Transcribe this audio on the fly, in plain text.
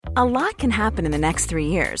A lot can happen in the next 3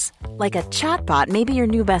 years. Like a chatbot may be your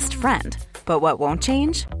new best friend. But what won't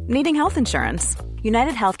change? Needing health insurance.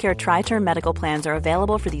 United Healthcare Tri-Term Medical Plans are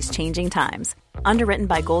available for these changing times. Underwritten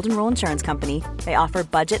by Golden Rule Insurance Company, they offer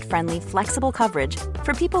budget-friendly, flexible coverage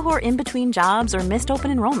for people who are in between jobs or missed open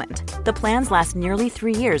enrollment. The plans last nearly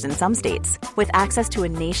 3 years in some states, with access to a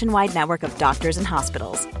nationwide network of doctors and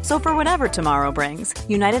hospitals. So for whatever tomorrow brings,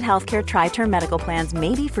 United Healthcare Tri-Term Medical Plans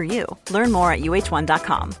may be for you. Learn more at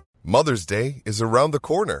uh1.com. Mother's Day is around the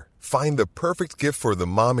corner. Find the perfect gift for the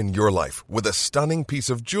mom in your life with a stunning piece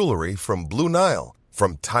of jewelry from Blue Nile.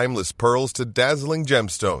 From timeless pearls to dazzling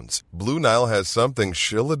gemstones, Blue Nile has something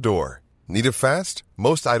she'll adore. Need it fast?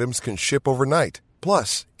 Most items can ship overnight.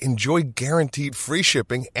 Plus, enjoy guaranteed free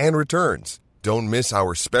shipping and returns. Don't miss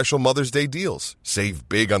our special Mother's Day deals. Save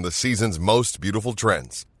big on the season's most beautiful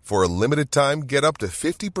trends. For a limited time, get up to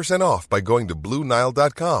 50% off by going to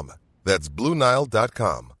BlueNile.com. That's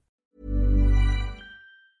BlueNile.com.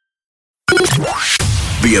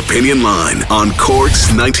 The Opinion Line on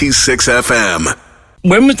Cork's 96 FM.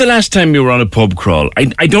 When was the last time you were on a pub crawl?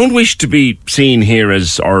 I don't wish to be seen here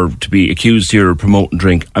as, or to be accused here of promoting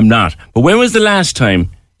drink. I'm not. But when was the last time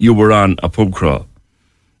you were on a pub crawl?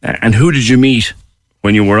 And who did you meet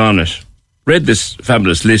when you were on it? Read this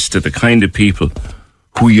fabulous list of the kind of people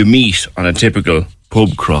who you meet on a typical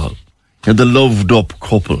pub crawl. You know, the loved up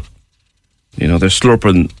couple. You know, they're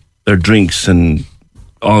slurping their drinks and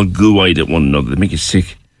all goo-eyed at one another. They make you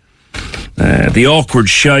sick. The awkward,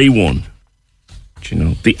 shy one. You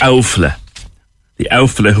know, the outfla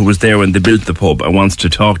who was there when they built the pub and wants to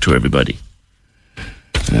talk to everybody.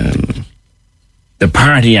 The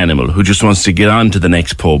party animal who just wants to get on to the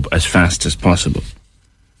next pub as fast as possible.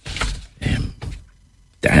 And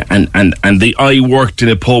the I worked in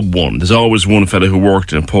a pub one. There's always one fella who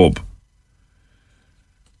worked in a pub.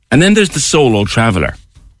 And then there's the solo traveller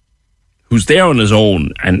who's there on his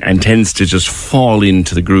own and tends to just fall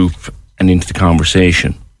into the group and into the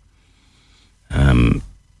conversation.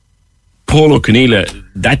 Paul O'Conneilla,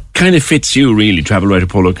 that kind of fits you really, travel writer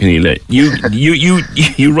Paul O'Conneilla.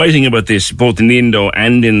 You writing about this both in the Indo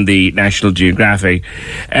and in the National Geographic.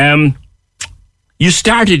 You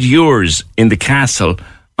started yours in the castle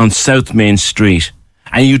on South Main Street,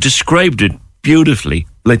 and you described it beautifully,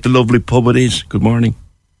 like the lovely pub it is. Good morning.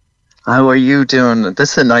 How are you doing?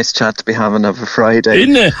 This is a nice chat to be having of a Friday.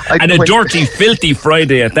 Isn't it? And a dirty, filthy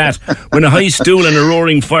Friday at that, when a high stool and a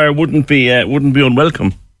roaring fire wouldn't be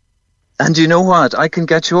unwelcome. And you know what? I can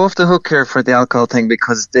get you off the hook here for the alcohol thing,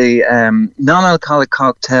 because the non-alcoholic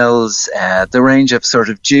cocktails, the range of sort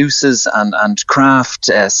of juices and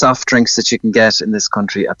craft soft drinks that you can get in this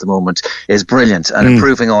country at the moment is brilliant and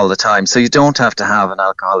improving all the time. So you don't have to have an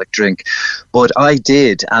alcoholic drink. But I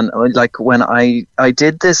did, and like when I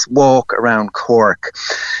did this walk around Cork,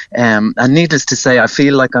 and needless to say, I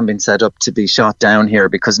feel like I'm being set up to be shot down here,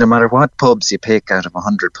 because no matter what pubs you pick out of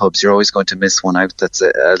 100 pubs, you're always going to miss one out that's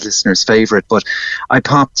a listener's favourite. But I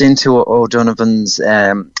popped into O'Donovan's,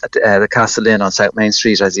 the Castle Inn on South Main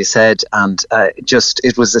Street, as you said, and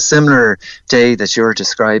it was a similar day that you're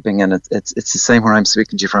describing, and it's the same where I'm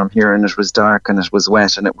speaking to you from here, and it was dark and it was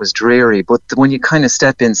wet and it was dreary. But when you kind of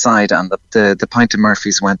step inside and the pint of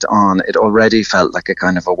Murphy's went on, it already felt like a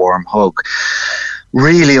kind of a warm hug.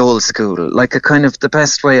 Really old school, like a kind of, the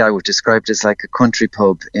best way I would describe it is like a country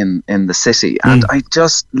pub in the city. And I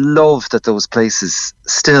just love that those places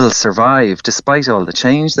still survive despite all the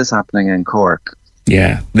change that's happening in Cork.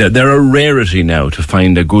 Yeah, they're a rarity now to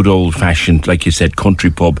find a good old-fashioned, like you said, country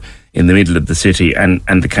pub in the middle of the city and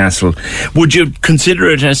the castle. Would you consider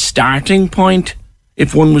it a starting point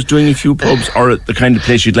if one was doing a few pubs, or the kind of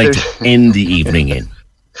place you'd like to end the evening in?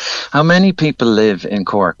 How many people live in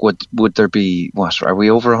Cork? Would there be, what, are we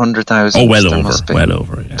over 100,000? Oh, well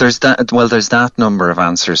over. Yeah. There's that number of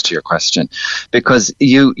answers to your question, because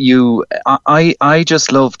I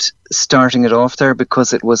just loved starting it off there,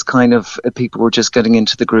 because it was kind of, people were just getting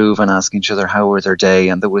into the groove and asking each other how were their day,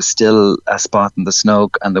 and there was still a spot in the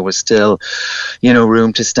snug, and there was still,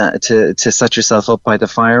 room to set yourself up by the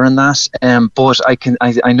fire and that. But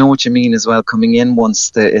I know what you mean as well. Coming in once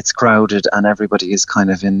it's crowded and everybody is kind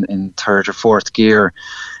of in third or fourth gear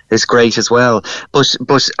is great as well.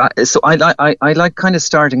 So I like kind of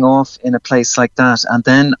starting off in a place like that, and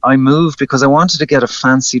then I moved because I wanted to get a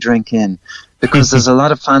fancy drink in, because there's a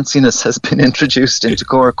lot of fanciness has been introduced into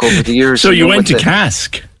Cork over the years. So you went to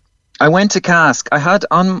Cask? I went to Cask. I had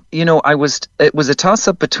it was a toss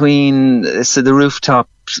up between the rooftop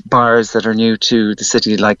bars that are new to the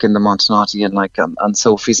city, like in the Montenotte and like on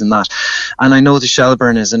Sophie's and that. And I know the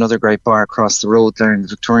Shelburne is another great bar across the road there in the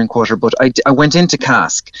Victorian Quarter. But I went into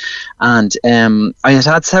Cask, and I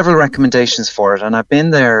had several recommendations for it, and I've been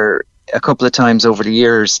there a couple of times over the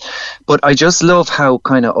years. But I just love how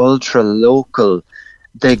kind of ultra local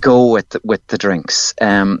they go with the drinks.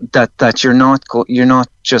 That you're not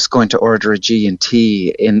just going to order a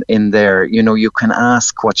G&T in there. You know, you can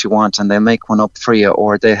ask what you want and they'll make one up for you,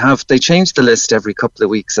 or they change the list every couple of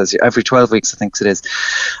weeks, every 12 weeks I think it is,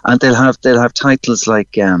 and they'll have titles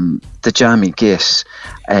like the Jammy Git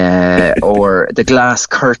or the Glass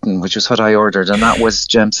Curtain, which is what I ordered, and that was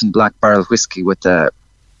Jameson Black Barrel whiskey with the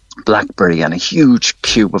blackberry and a huge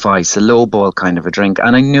cube of ice, a low ball kind of a drink.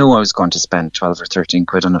 And I knew I was going to spend 12 or 13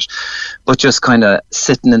 quid on it, but just kind of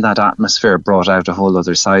sitting in that atmosphere brought out a whole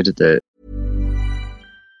other side of the...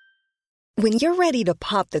 When you're ready to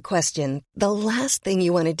pop the question, the last thing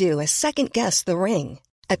you want to do is second guess the ring.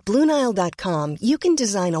 At BlueNile.com, you can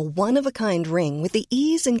design a one-of-a-kind ring with the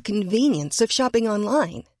ease and convenience of shopping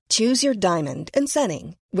online. Choose your diamond and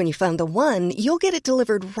setting. When you find the one, you'll get it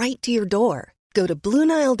delivered right to your door. Go to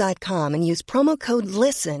BlueNile.com and use promo code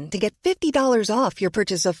LISTEN to get $50 off your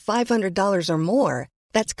purchase of $500 or more.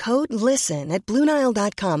 That's code LISTEN at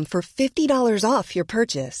BlueNile.com for $50 off your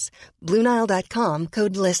purchase. BlueNile.com,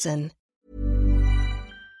 code LISTEN.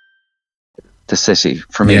 The city,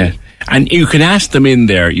 for me. Yeah. And you can ask them in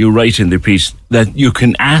there, you write in the piece, that you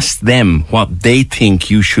can ask them what they think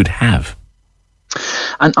you should have.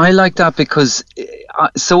 And I like that because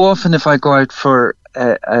so often if I go out for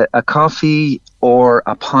a coffee or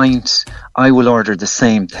a pint, I will order the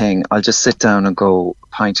same thing. I'll just sit down and go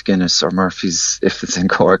pint of Guinness or Murphy's if it's in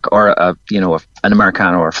Cork, or an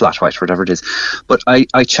Americano or a flat white, whatever it is. But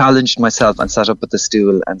I challenged myself and sat up at the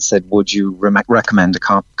stool and said, would you recommend a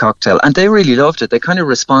cocktail? And they really loved it. They kind of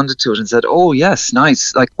responded to it and said, oh yes,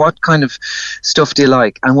 nice. Like, what kind of stuff do you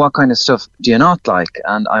like? And what kind of stuff do you not like?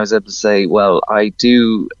 And I was able to say, well, I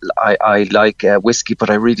like whiskey, but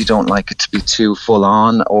I really don't like it to be too full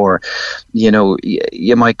on, or,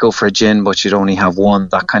 you might go for a gin, but you'd only have one,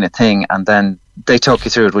 that kind of thing. And then they talk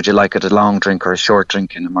you through it. Would you like it a long drink or a short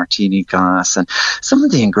drink in a martini glass? And some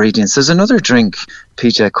of the ingredients. There's another drink,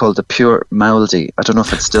 PJ, called the Pure Mouldy. I don't know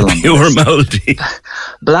if it's still on. Pure Mouldy.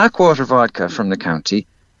 Blackwater vodka from the county,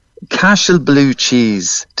 Cashel blue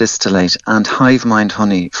cheese distillate, and Hive Mind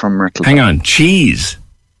honey from Myrtle. Hang on, cheese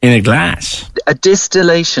in a glass? A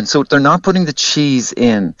distillation. So they're not putting the cheese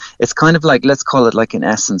in. It's kind of like, let's call it like an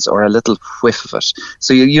essence or a little whiff of it.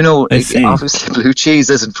 So, obviously blue cheese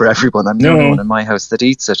isn't for everyone. I'm the only one in my house that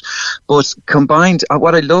eats it. But combined,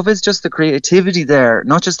 what I love is just the creativity there.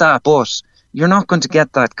 Not just that, but you're not going to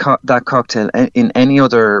get that cocktail in any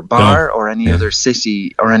other bar or any other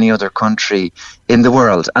city or any other country in the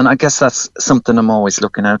world. And I guess that's something I'm always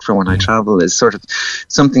looking out for when I travel, is sort of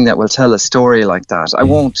something that will tell a story like that. I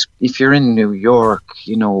won't, if you're in New York,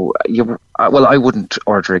 I wouldn't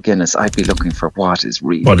order a Guinness. I'd be looking for what is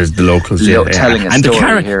the locals telling a and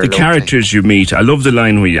story the characters you meet. I love the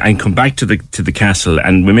line where and come back to the castle,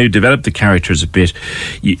 and we may develop the characters a bit.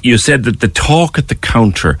 You said that the talk at the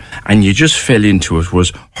counter, and you just fell into it,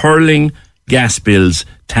 was hurling, gas bills,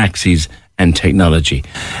 taxis and technology.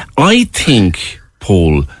 I think,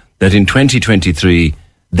 Paul, that in 2023,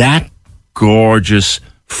 that gorgeous,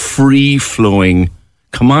 free-flowing,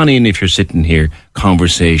 come on in if you're sitting here,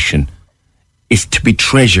 conversation is to be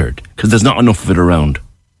treasured, because there's not enough of it around.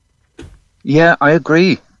 Yeah, I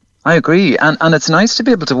agree. And it's nice to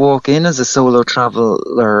be able to walk in as a solo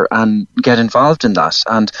traveller and get involved in that.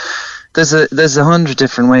 And there's 100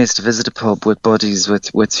 different ways to visit a pub with buddies,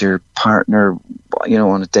 with your partner,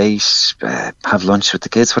 on a date, have lunch with the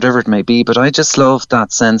kids, whatever it may be. But I just love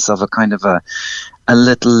that sense of a kind of a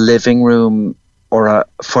little living room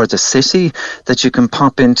for the city that you can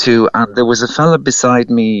pop into. And there was a fella beside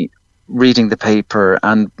me reading the paper,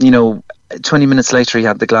 and 20 minutes later he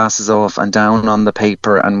had the glasses off and down on the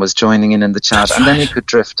paper and was joining in the chat. That's and then he could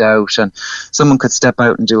drift out, and someone could step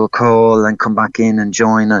out and do a call and come back in and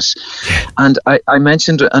join it. And I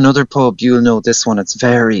mentioned another pub, you'll know this one, it's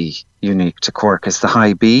very unique to Cork, is the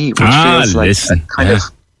High B, which feels like a kind of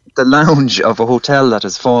the lounge of a hotel that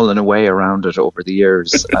has fallen away around it over the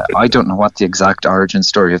years. I don't know what the exact origin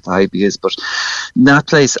story of the High B is, but in that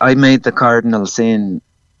place I made the cardinal sin,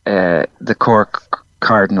 the Cork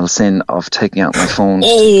cardinal sin of taking out my phone.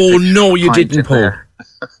 Oh no, you didn't, Paul.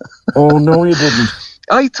 Oh no, you didn't.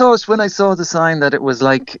 I thought when I saw the sign that it was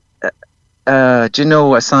like do you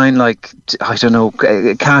know, a sign like, I don't know,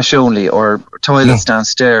 cash only or toilets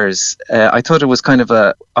downstairs. I thought it was kind of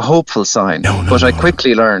a hopeful sign, but I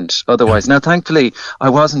quickly learned otherwise. Now, thankfully, I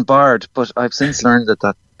wasn't barred, but I've since learned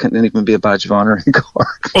that can't even be a badge of honour in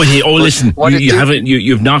Cork. Listen,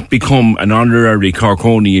 you've not become an honorary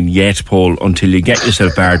Corkonian yet, Paul, until you get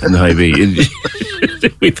yourself barred from the High B.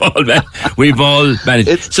 We've all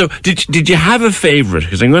managed. So, did you have a favourite?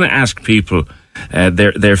 Because I'm going to ask people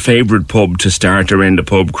their favourite pub to start around the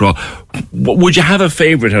pub crawl. Would you have a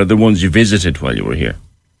favourite out of the ones you visited while you were here?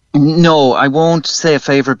 No, I won't say a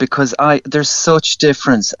favourite because there's such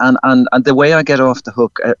difference, and the way I get off the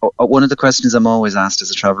hook. One of the questions I'm always asked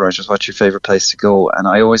as a travel writer is, "What's your favourite place to go?" And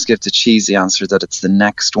I always give the cheesy answer that it's the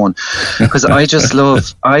next one, because I just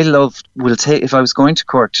love. If I was going to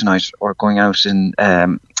Cork tonight or going out in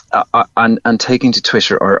and taking to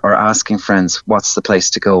Twitter or asking friends what's the place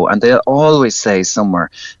to go, and they'll always say somewhere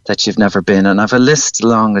that you've never been, and I've a list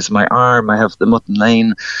long as my arm. I have the Mutton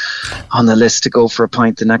Lane on the list to go for a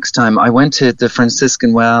pint the next time. I went to the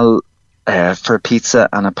Franciscan Well for pizza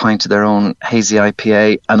and a pint of their own hazy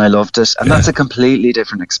IPA, and I loved it, and that's a completely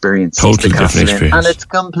different experience. Totally different experience. And it's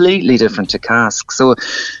completely different to Cask, so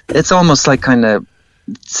it's almost like kind of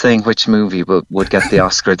saying which movie would get the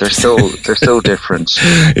Oscar. They're so different.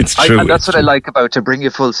 It's true. And that's what I like about, to bring you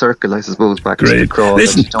full circle, I suppose, back to the crawl.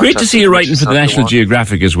 Listen, great to see you writing for the National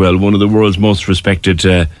Geographic as well, one of the world's most respected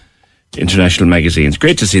international magazines.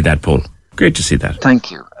 Great to see that, Paul. Great to see that.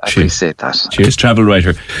 Thank you. I appreciate that. Cheers. Travel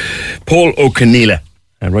writer Paul O'Conneilla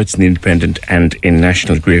writes in The Independent and in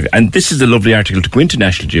National Geographic. And this is a lovely article to go into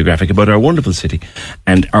National Geographic about our wonderful city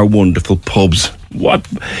and our wonderful pubs.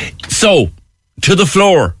 So, to the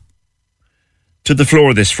floor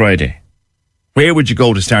this Friday. Where would you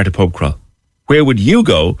go to start a pub crawl? Where would you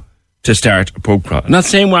go to start a pub crawl? I'm not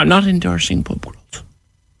saying we're not endorsing pub crawls.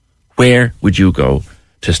 Where would you go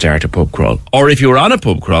to start a pub crawl? Or if you were on a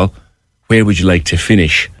pub crawl, where would you like to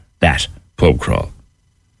finish that pub crawl?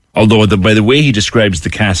 Although by the way he describes the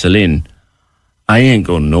Castle Inn, I ain't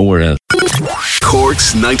going nowhere else.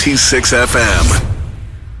 Cork's 96 FM.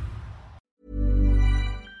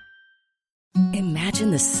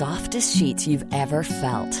 Imagine the softest sheets you've ever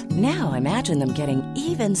felt. Now imagine them getting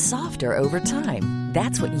even softer over time.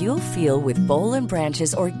 That's what you'll feel with Boll &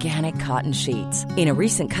 Branch's organic cotton sheets. In a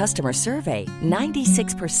recent customer survey,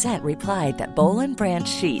 96% replied that Boll & Branch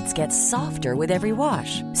sheets get softer with every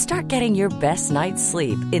wash. Start getting your best night's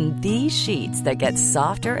sleep in these sheets that get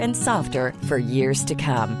softer and softer for years to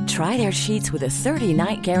come. Try their sheets with a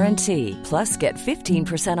 30-night guarantee. Plus, get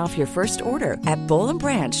 15% off your first order at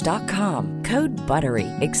bollandbranch.com. Code BUTTERY.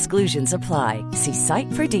 Exclusions apply. See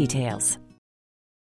site for details.